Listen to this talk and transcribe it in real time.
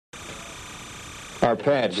Our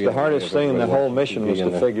patch. The hardest thing in the whole mission was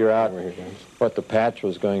to figure out what the patch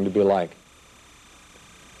was going to be like.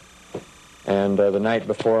 And the night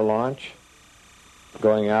before launch,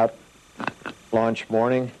 going out, launch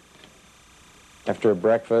morning, after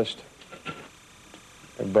breakfast,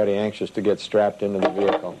 everybody anxious to get strapped into the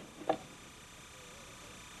vehicle.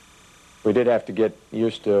 We did have to get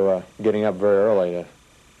used to getting up very early to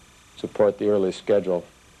support the early schedule.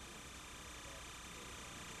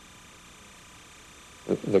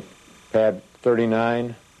 The pad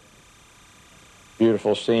 39,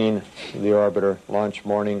 beautiful scene, the orbiter, launch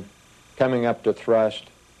morning, coming up to thrust,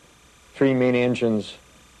 3 main engines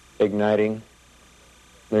igniting,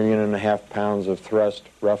 1.5 million pounds of thrust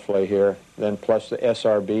roughly here, then plus the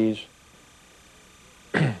SRBs,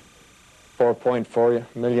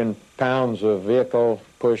 4.4 million pounds of vehicle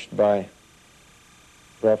pushed by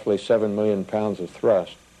roughly 7 million pounds of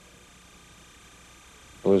thrust.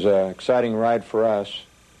 It was an exciting ride for us.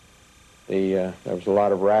 There was a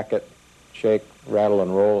lot of racket, shake, rattle,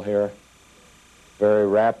 and roll here. Very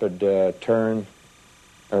rapid turn,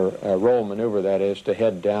 or roll maneuver, that is, to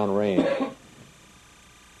head downrange. I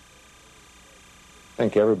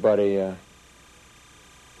think everybody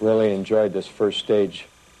really enjoyed this first stage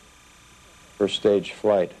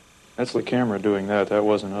flight. That's the camera doing that. That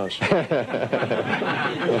wasn't us.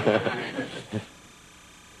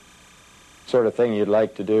 Sort of thing you'd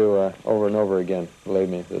like to do over and over again, believe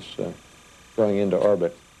me, this going into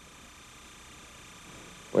orbit.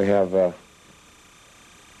 We have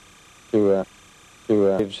two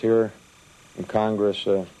waves here in Congress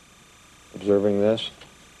observing this.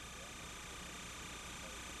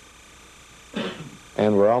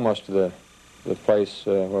 And we're almost to the place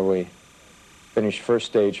where we finish first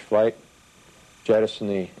stage flight, jettison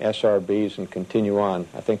the SRBs, and continue on.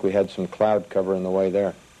 I think we had some cloud cover in the way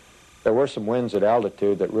there. There were some winds at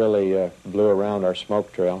altitude that really blew around our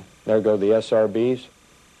smoke trail. There go the SRBs.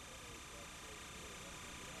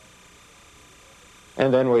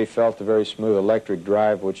 And then we felt a very smooth electric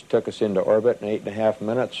drive, which took us into orbit in 8.5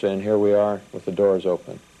 minutes, and here we are with the doors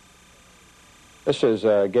open. This is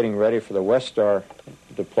getting ready for the West Star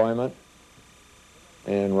deployment.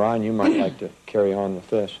 And Ron, you might like to carry on with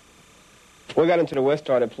this. We got into the West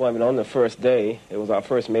Star deployment on the first day. It was our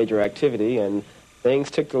first major activity, and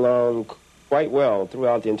things ticked along quite well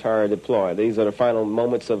throughout the entire deploy. These are the final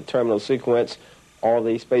moments of terminal sequence. All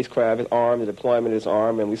the spacecraft is armed, the deployment is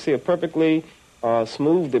armed, and we see a perfectly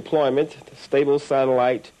smooth deployment, stable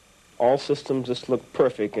satellite. All systems just look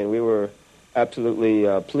perfect, and we were absolutely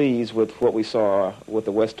pleased with what we saw with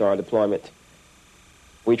the West Star deployment.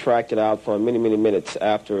 We tracked it out for many, many minutes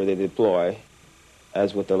after they deploy,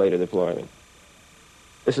 as with the later deployment.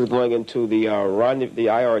 This is going into the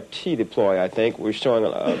IRT deploy, I think. We're showing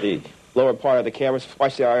the lower part of the camera.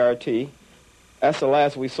 Watch the IRT. That's the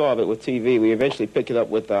last we saw of it with TV. We eventually picked it up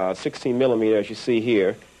with 16 millimeter, as you see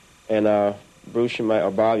here. And Bruce,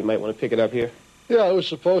 or Bob, you might want to pick it up here. Yeah, it was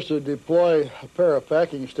supposed to deploy a pair of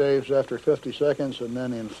packing staves after 50 seconds and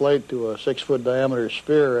then inflate to a 6-foot diameter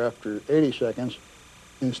sphere after 80 seconds.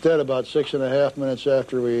 Instead, about 6.5 minutes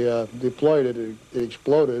after we deployed it, it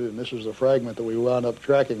exploded, and this was the fragment that we wound up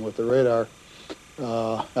tracking with the radar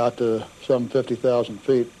out to some 50,000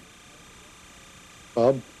 feet.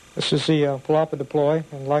 Bob? This is the Palapa deploy,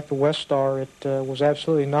 and like the West Star, it was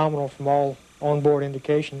absolutely nominal from all onboard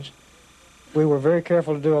indications. We were very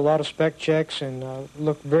careful to do a lot of spec checks and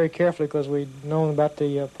looked very carefully because we'd known about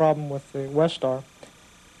the problem with the West Star.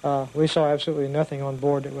 We saw absolutely nothing on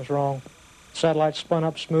board that was wrong. Satellite spun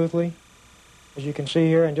up smoothly, as you can see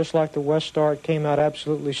here, and just like the West Star, it came out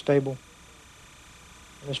absolutely stable.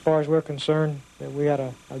 And as far as we're concerned, we had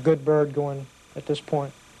a good bird going at this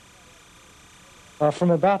point.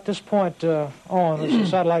 From about this point on, as the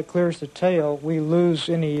satellite clears the tail, we lose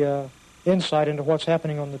any insight into what's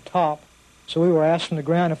happening on the top. So we were asked from the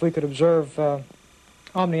ground if we could observe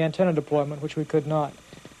Omni antenna deployment, which we could not.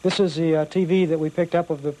 This is the TV that we picked up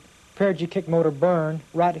of the perigee kick motor burn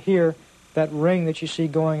right here. That ring that you see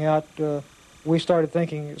going out, we started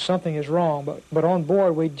thinking something is wrong, but on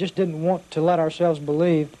board we just didn't want to let ourselves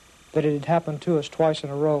believe that it had happened to us twice in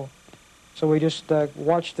a row. So we just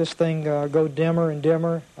watched this thing go dimmer and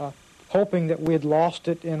dimmer, hoping that we had lost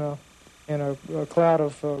it in a cloud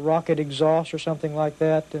of rocket exhaust or something like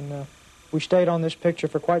that, and we stayed on this picture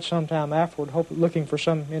for quite some time afterward, looking for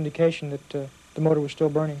some indication that the motor was still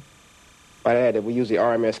burning. I'd add that we use the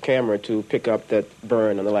RMS camera to pick up that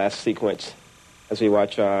burn on the last sequence as we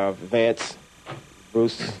watch Vance,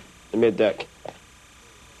 Bruce, the mid-deck.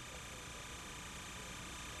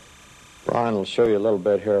 Ron will show you a little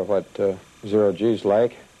bit here of what zero G's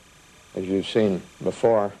like, as you've seen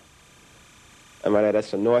before. I might add,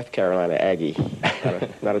 that's a North Carolina Aggie,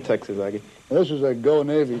 not a Texas Aggie. This is a Go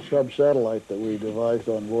Navy sub-satellite that we devised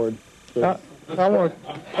on board. So, I want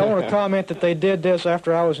to comment that they did this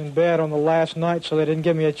after I was in bed on the last night, so they didn't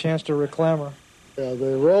give me a chance to reclamor. yeah,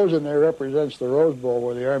 the rose in there represents the Rose Bowl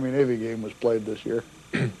where the Army-Navy game was played this year.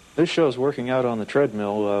 This shows working out on the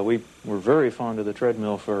treadmill. We were very fond of the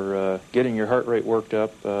treadmill for getting your heart rate worked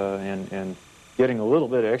up and getting a little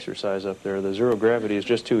bit of exercise up there. The zero gravity is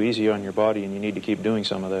just too easy on your body, and you need to keep doing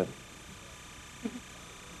some of that.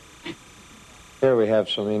 Here we have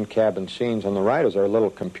some in-cabin scenes. On the right is our little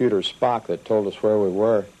computer Spock that told us where we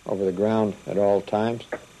were over the ground at all times.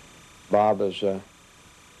 Bob is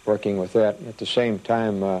working with that. At the same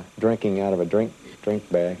time, drinking out of a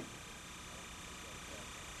drink bag.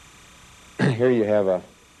 Here you have a,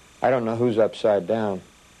 I don't know who's upside down.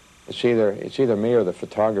 It's either me or the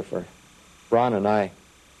photographer. Ron and I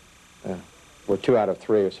were 2 out of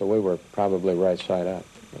 3, so we were probably right side up.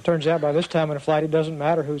 Turns out by this time in a flight, it doesn't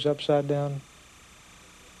matter who's upside down.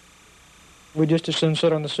 We just as soon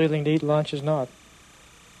sit on the ceiling to eat lunch as not.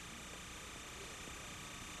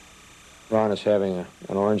 Ron is having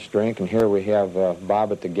an orange drink, and here we have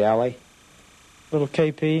Bob at the galley. Little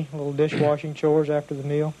KP, little dishwashing chores after the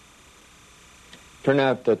meal. Turned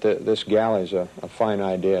out that this galley is a fine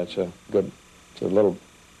idea. It's a little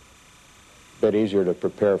bit easier to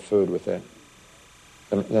prepare food with it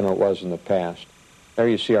than it was in the past. There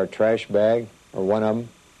you see our trash bag, or one of them.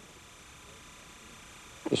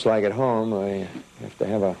 Just like at home, I have to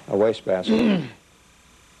have a wastebasket.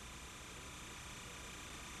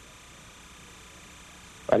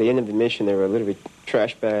 By the end of the mission, there were literally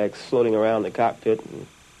trash bags floating around the cockpit.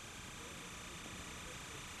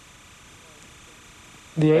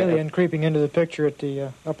 The alien creeping into the picture at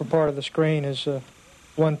the upper part of the screen is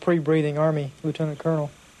one pre-breathing Army lieutenant colonel.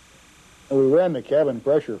 And we ran the cabin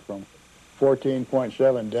pressure from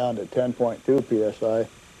 14.7 down to 10.2 psi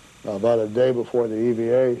about a day before the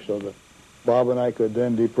EVA, so that Bob and I could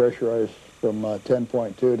then depressurize from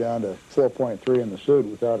 10.2 down to 4.3 in the suit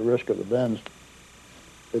without risk of the bends.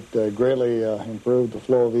 It greatly improved the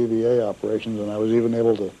flow of EVA operations, and I was even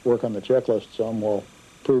able to work on the checklist some while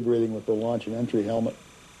pre-breathing with the launch and entry helmet.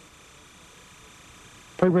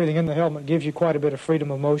 Pre-breathing in the helmet gives you quite a bit of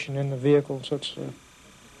freedom of motion in the vehicle, so it's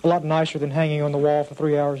a lot nicer than hanging on the wall for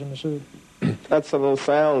 3 hours in the suit. That's a little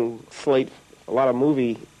sound slate, a lot of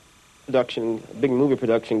movie production, big movie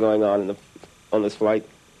production going on on this flight.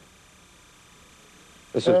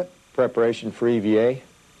 This is preparation for EVA.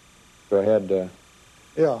 Go ahead.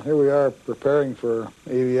 Yeah, here we are preparing for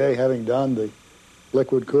EVA, having done the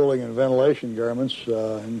liquid cooling and ventilation garments.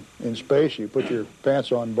 In space, you put your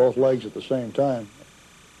pants on both legs at the same time.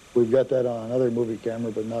 We've got that on another movie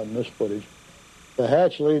camera, but not in this footage. The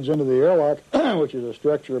hatch leads into the airlock, which is a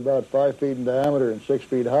structure about 5 feet in diameter and 6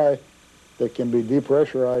 feet high that can be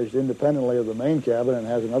depressurized independently of the main cabin, and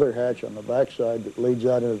has another hatch on the backside that leads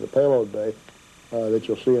out into the payload bay that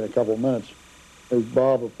you'll see in a couple minutes. There's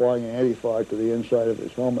Bob applying an anti-fog to the inside of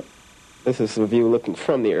his helmet. This is a view looking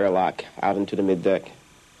from the airlock out into the middeck.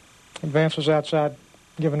 Vance was outside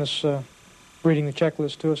giving us, reading the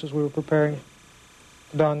checklist to us as we were preparing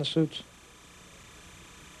to don the suits.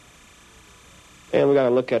 And we got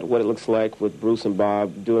to look at what it looks like with Bruce and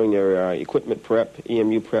Bob doing their equipment prep,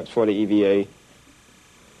 EMU preps for the EVA.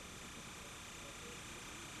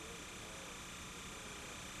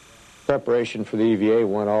 Preparation for the EVA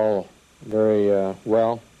went all very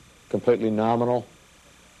well, completely nominal.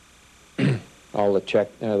 All the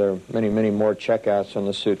there are many, many more checkouts on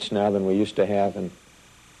the suits now than we used to have, and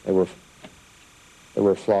they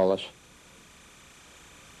were flawless.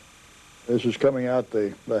 This is coming out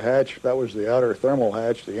the hatch. That was the outer thermal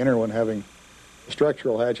hatch, the inner one the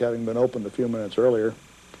structural hatch having been opened a few minutes earlier.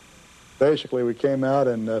 Basically, we came out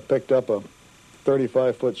and picked up a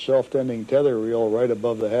 35-foot self-tending tether reel right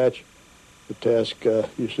above the hatch. The task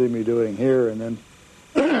you see me doing here, and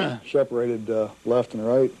then separated left and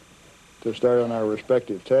right to start on our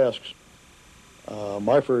respective tasks.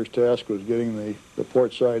 My first task was getting the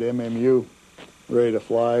port side MMU ready to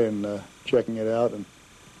fly and checking it out and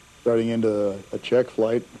starting into a check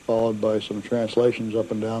flight, followed by some translations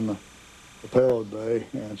up and down the payload bay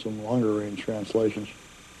and some longer range translations.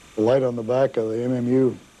 The light on the back of the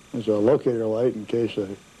MMU is a locator light in case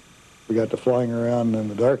we got to flying around in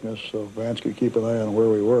the darkness, so Vance could keep an eye on where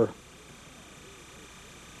we were.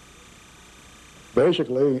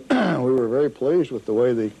 Basically, we were very pleased with the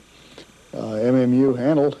way the MMU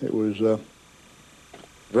handled. It was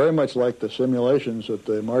very much like the simulations at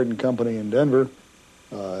the Martin Company in Denver,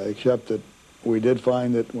 except that we did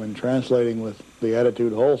find that when translating with the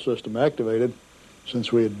attitude hull system activated,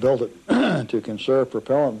 since we had built it to conserve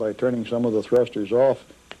propellant by turning some of the thrusters off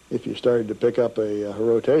if you started to pick up a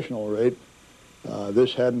rotational rate.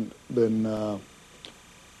 This hadn't been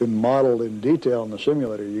modeled in detail in the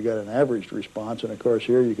simulator. You got an averaged response, and of course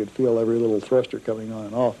here you could feel every little thruster coming on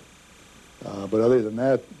and off. But other than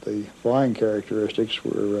that, the flying characteristics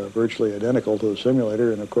were virtually identical to the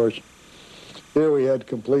simulator, and of course here we had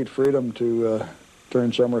complete freedom to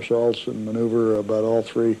turn somersaults and maneuver about all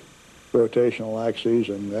three rotational axes,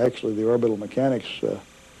 and actually the orbital mechanics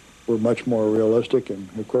were much more realistic, and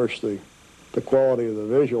of course the quality of the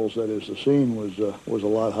visuals, that is the scene, was a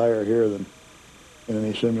lot higher here than in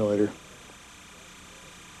any simulator.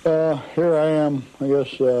 Here I am, I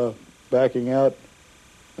guess, backing out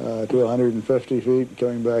to 150 feet,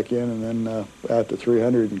 coming back in, and then out to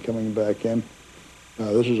 300 and coming back in.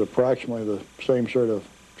 This is approximately the same sort of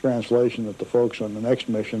translation that the folks on the next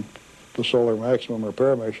mission, the Solar Maximum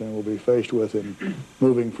Repair Mission, will be faced with in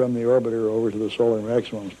moving from the orbiter over to the Solar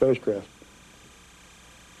Maximum spacecraft.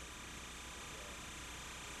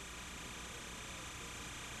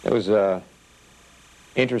 It was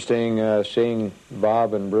interesting seeing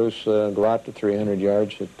Bob and Bruce go out to 300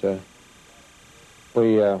 yards.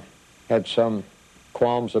 We had some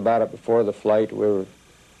qualms about it before the flight. We were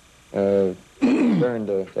concerned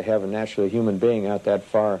to have a naturally human being out that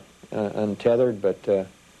far untethered, but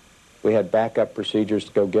we had backup procedures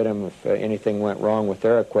to go get them if anything went wrong with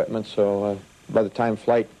their equipment. So by the time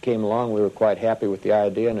flight came along, we were quite happy with the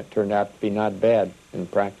idea, and it turned out to be not bad in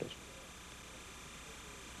practice.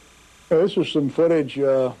 This is some footage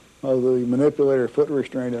of the manipulator foot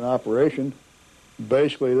restraint in operation.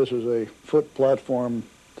 Basically, this is a foot platform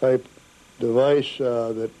type device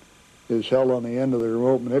that is held on the end of the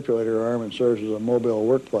remote manipulator arm and serves as a mobile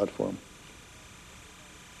work platform.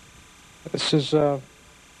 This is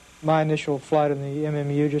my initial flight in the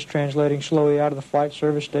MMU, just translating slowly out of the flight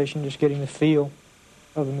service station, just getting the feel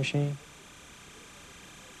of the machine.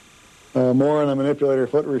 More on the manipulator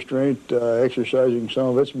foot restraint, exercising some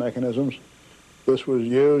of its mechanisms. This was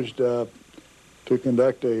used to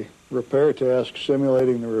conduct a repair task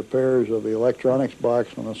simulating the repairs of the electronics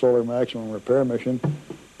box on the Solar Maximum Repair Mission,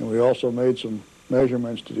 and we also made some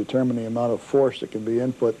measurements to determine the amount of force that can be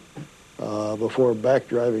input before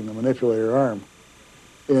backdriving the manipulator arm.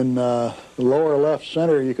 In the lower left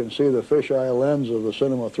center, you can see the fisheye lens of the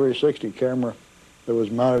Cinema 360 camera that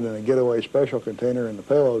was mounted in a getaway special container in the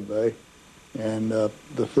payload bay, and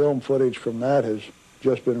the film footage from that has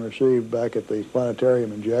just been received back at the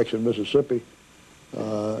planetarium in Jackson, Mississippi,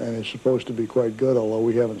 and it's supposed to be quite good, although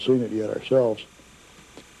we haven't seen it yet ourselves.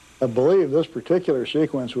 I believe this particular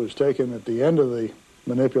sequence was taken at the end of the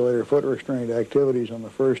manipulator foot restraint activities on the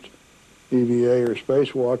first EVA or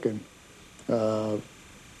spacewalk, and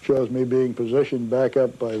shows me being positioned back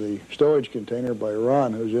up by the stowage container by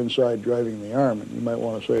Ron, who's inside driving the arm. And you might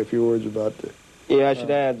want to say a few words about the... Yeah, I should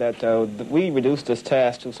add that we reduced this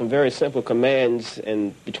task to some very simple commands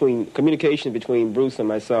and communication between Bruce and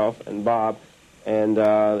myself and Bob. And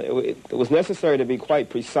it was necessary to be quite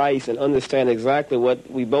precise and understand exactly what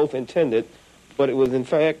we both intended, but it was in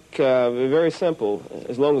fact very simple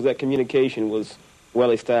as long as that communication was well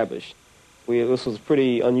established. This was a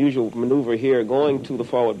pretty unusual maneuver here, going to the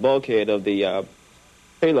forward bulkhead of the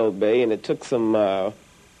payload bay, and it took some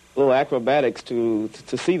little acrobatics to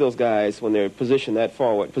see those guys when they're positioned that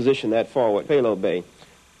forward payload bay.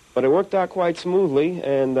 But it worked out quite smoothly,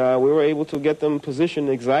 and we were able to get them positioned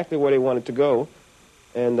exactly where they wanted to go.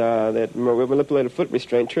 And that manipulated foot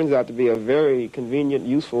restraint turns out to be a very convenient,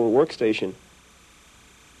 useful workstation.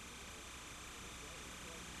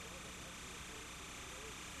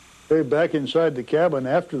 Back inside the cabin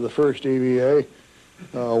after the first EVA,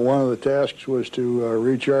 one of the tasks was to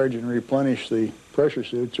recharge and replenish the pressure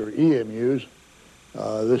suits, or EMUs.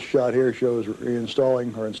 This shot here shows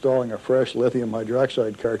installing a fresh lithium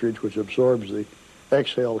hydroxide cartridge which absorbs the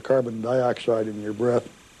exhaled carbon dioxide in your breath,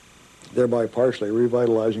 thereby partially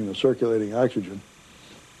revitalizing the circulating oxygen.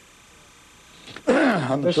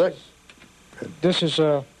 This is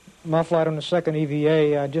my flight on the second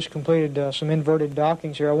EVA. I just completed some inverted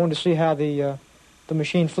dockings here. I wanted to see how the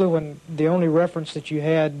machine flew, and the only reference that you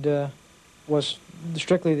had was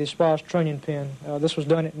strictly the SPAS trunnion pin. This was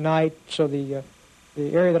done at night, so the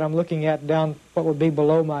area that I'm looking at down what would be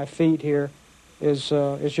below my feet here is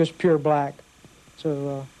just pure black.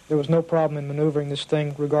 So there was no problem in maneuvering this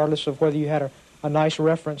thing, regardless of whether you had a nice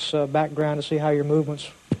reference background to see how your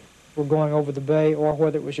movements were going over the bay, or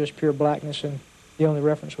whether it was just pure blackness and the only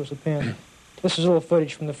reference was the pin. This is a little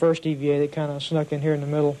footage from the first EVA that kind of snuck in here in the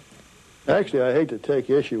middle. Actually, I hate to take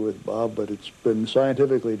issue with Bob, but it's been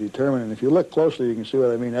scientifically determined, and if you look closely, you can see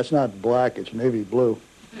what I mean. That's not black, it's navy blue.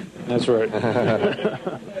 That's right.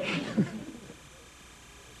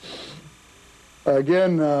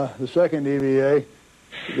 Again, the second EVA,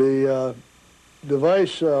 the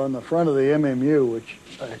device on the front of the MMU, which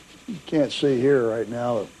I can't see here right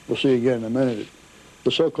now, we'll see again in a minute,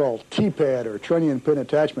 the so-called T-pad or trunnion pin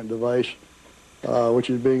attachment device,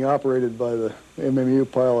 which is being operated by the MMU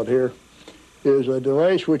pilot here, is a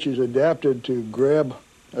device which is adapted to grab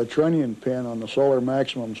a trunnion pin on the Solar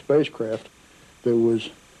Maximum spacecraft that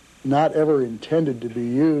was not ever intended to be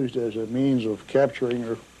used as a means of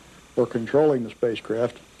capturing or controlling the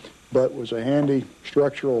spacecraft, but was a handy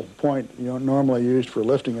structural point normally used for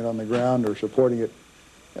lifting it on the ground or supporting it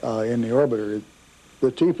in the orbiter.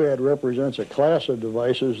 The T-pad represents a class of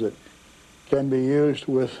devices that can be used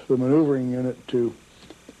with the maneuvering unit to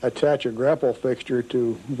attach a grapple fixture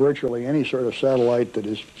to virtually any sort of satellite that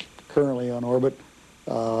is currently on orbit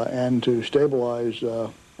and to stabilize a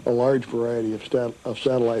large variety of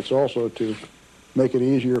satellites also to make it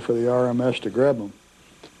easier for the RMS to grab them.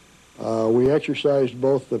 We exercised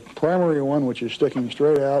both the primary one, which is sticking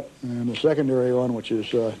straight out, and the secondary one, which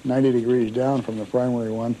is 90 degrees down from the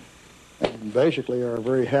primary one, and basically are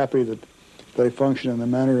very happy that they function in the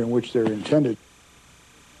manner in which they're intended.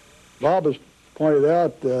 Bob has pointed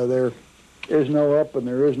out there is no up and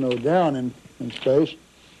there is no down in space.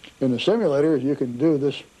 In the simulators, you can do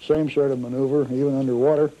this same sort of maneuver, even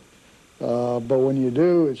underwater, but when you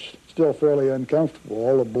do, it's still fairly uncomfortable.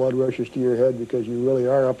 All the blood rushes to your head because you really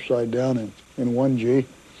are upside down in 1G.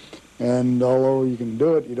 And although you can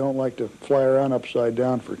do it, you don't like to fly around upside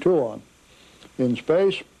down for too long. In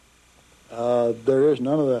space, there is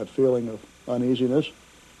none of that feeling of uneasiness.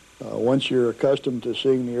 Once you're accustomed to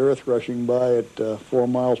seeing the Earth rushing by at 4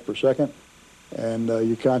 miles per second, and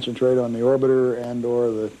you concentrate on the orbiter and or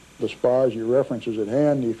the SPAs, your references at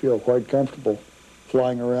hand, you feel quite comfortable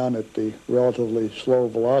flying around at the relatively slow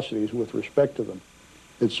velocities with respect to them.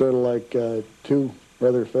 It's sort of like two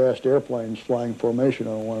rather fast airplanes flying formation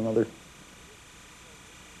on one another.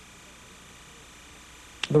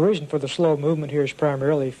 The reason for the slow movement here is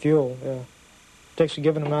primarily fuel. It takes a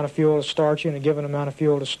given amount of fuel to start you and a given amount of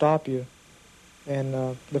fuel to stop you.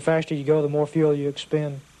 And the faster you go, the more fuel you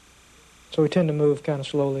expend. So we tend to move kind of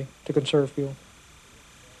slowly to conserve fuel.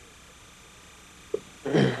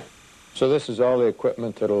 So this is all the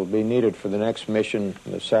equipment that will be needed for the next mission,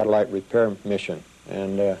 the satellite repair mission.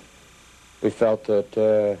 And we felt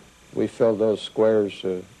that we filled those squares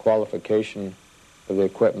qualification of the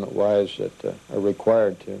equipment-wise that are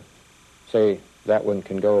required to say that one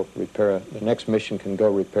can go repair, the next mission can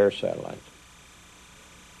go repair satellites.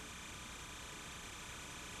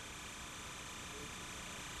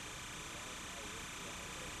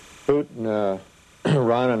 Boot and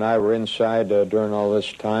Ron and I were inside during all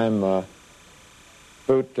this time.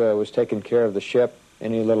 Boot was taking care of the ship.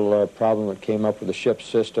 Any little problem that came up with the ship's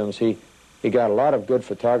systems, he got a lot of good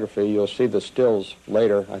photography. You'll see the stills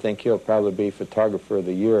later. I think he'll probably be Photographer of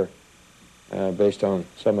the Year based on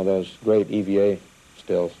some of those great EVA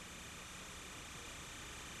stills.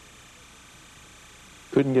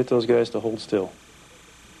 Couldn't get those guys to hold still.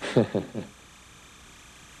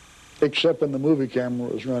 Except when the movie camera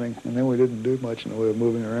was running, and then we didn't do much in the way of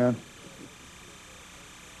moving around.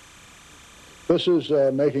 This is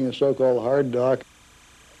making a so-called hard dock.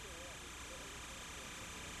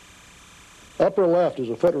 Upper left is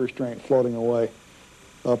a foot restraint floating away.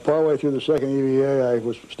 Partway through the second EVA, I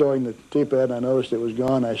was stowing the T-pad, and I noticed it was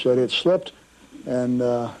gone. I said, it slipped, and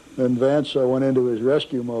then Vance went into his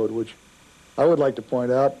rescue mode, which I would like to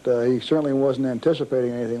point out, he certainly wasn't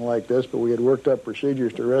anticipating anything like this, but we had worked up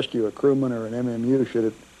procedures to rescue a crewman or an MMU should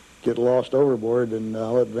it get lost overboard, and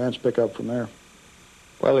I'll let Vance pick up from there.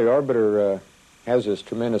 Well, the orbiter has this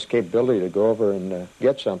tremendous capability to go over and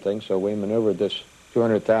get something, so we maneuvered this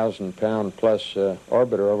 200,000-pound plus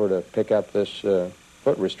orbiter over to pick up this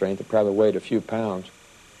foot restraint that probably weighed a few pounds.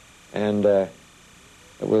 And it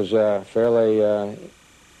was fairly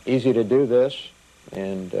easy to do this,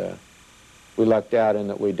 and we lucked out in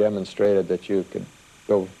that we demonstrated that you could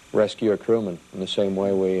go rescue a crewman in the same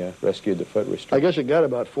way we rescued the foot restraint. I guess it got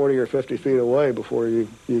about 40 or 50 feet away before you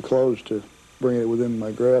closed to bring it within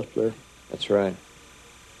my grasp there. That's right.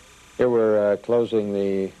 Here we're closing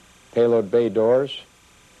the payload bay doors.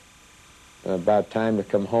 About time to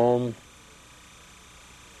come home.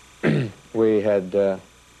 We had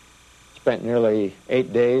spent nearly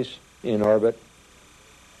 8 days in orbit.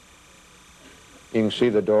 You can see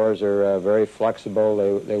the doors are very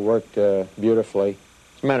flexible. They worked beautifully.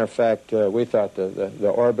 As a matter of fact, we thought the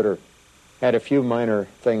orbiter Had a few minor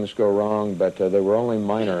things go wrong, but they were only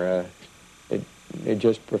minor. It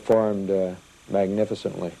just performed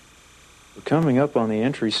magnificently. We're coming up on the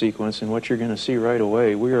entry sequence, and what you're going to see right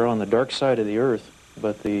away, we are on the dark side of the Earth,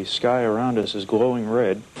 but the sky around us is glowing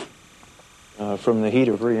red from the heat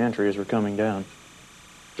of re-entry as we're coming down.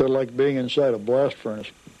 Sort of like being inside a blast furnace.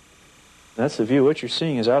 That's the view. What you're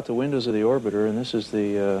seeing is out the windows of the orbiter, and this is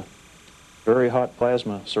the very hot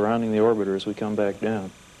plasma surrounding the orbiter as we come back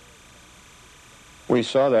down. We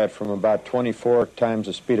saw that from about 24 times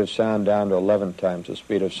the speed of sound down to 11 times the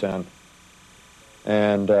speed of sound.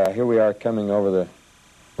 And here we are coming over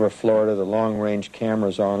Florida. The long-range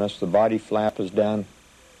camera's on us. The body flap is down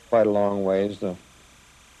quite a long ways. The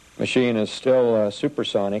machine is still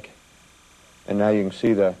supersonic. And now you can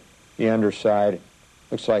see the underside.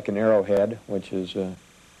 Looks like an arrowhead, which is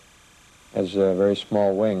has very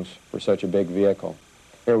small wings for such a big vehicle.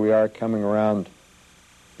 Here we are coming around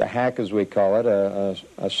the hack, as we call it,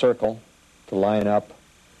 a circle to line up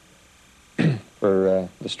for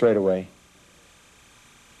the straightaway,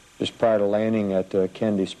 just prior to landing at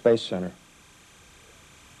Kennedy Space Center.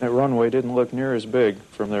 That runway didn't look near as big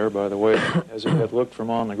from there, by the way, as it had looked from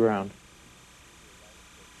on the ground.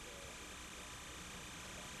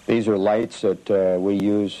 These are lights that we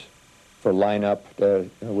use for lineup.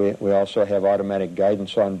 We also have automatic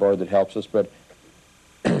guidance on board that helps us, but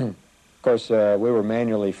of course we were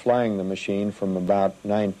manually flying the machine from about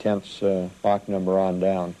 9/10 Mach number on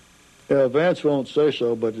down. Yeah, Vance won't say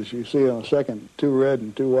so, but as you see on the second, 2 red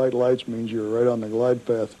and 2 white lights means you're right on the glide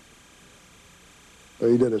path. So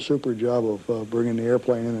he did a super job of bringing the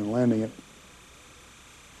airplane in and landing it.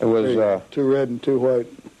 It was 2 red and 2 white.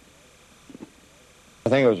 I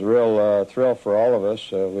think it was a real thrill for all of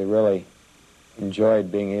us. We really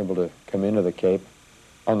enjoyed being able to come into the Cape.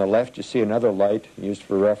 On the left, you see another light used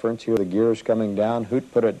for reference. Here are the gears coming down.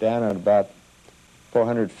 Hoot put it down at about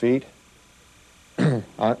 400 feet.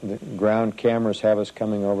 The ground cameras have us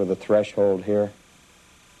coming over the threshold here.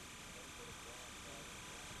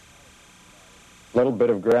 A little bit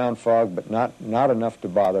of ground fog, but not enough to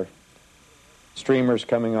bother. Streamers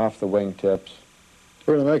coming off the wingtips.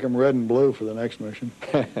 We're going to make them red and blue for the next mission.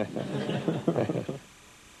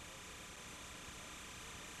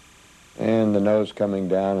 And the nose coming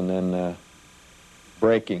down, and then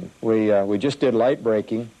braking. We just did light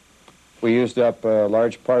braking. We used up a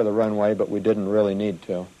large part of the runway, but we didn't really need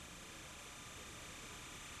to.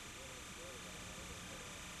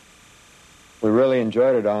 We really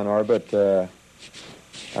enjoyed it on orbit. I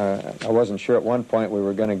wasn't sure at one point we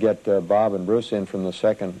were going to get Bob and Bruce in from the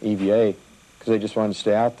second EVA, because they just wanted to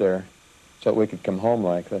stay out there so that we could come home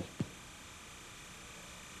like this.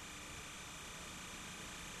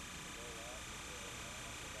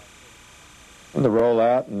 And the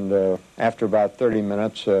rollout, and after about 30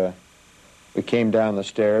 minutes, we came down the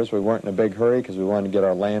stairs. We weren't in a big hurry because we wanted to get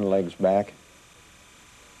our land legs back.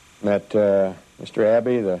 Met Mr.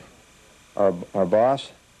 Abbey, our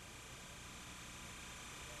boss.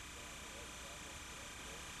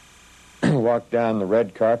 Walked down the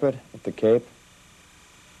red carpet at the Cape.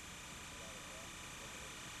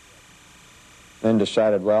 Then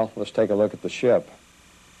decided, well, let's take a look at the ship.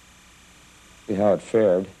 See how it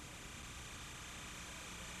fared.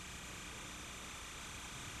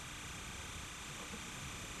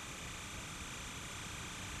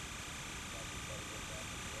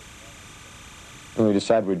 And we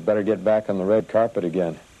decided we'd better get back on the red carpet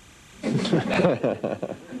again.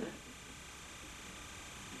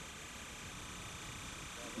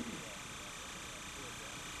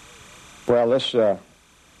 Well,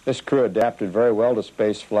 this crew adapted very well to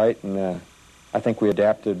space flight, and I think we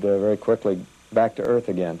adapted very quickly back to Earth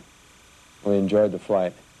again. We enjoyed the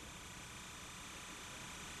flight.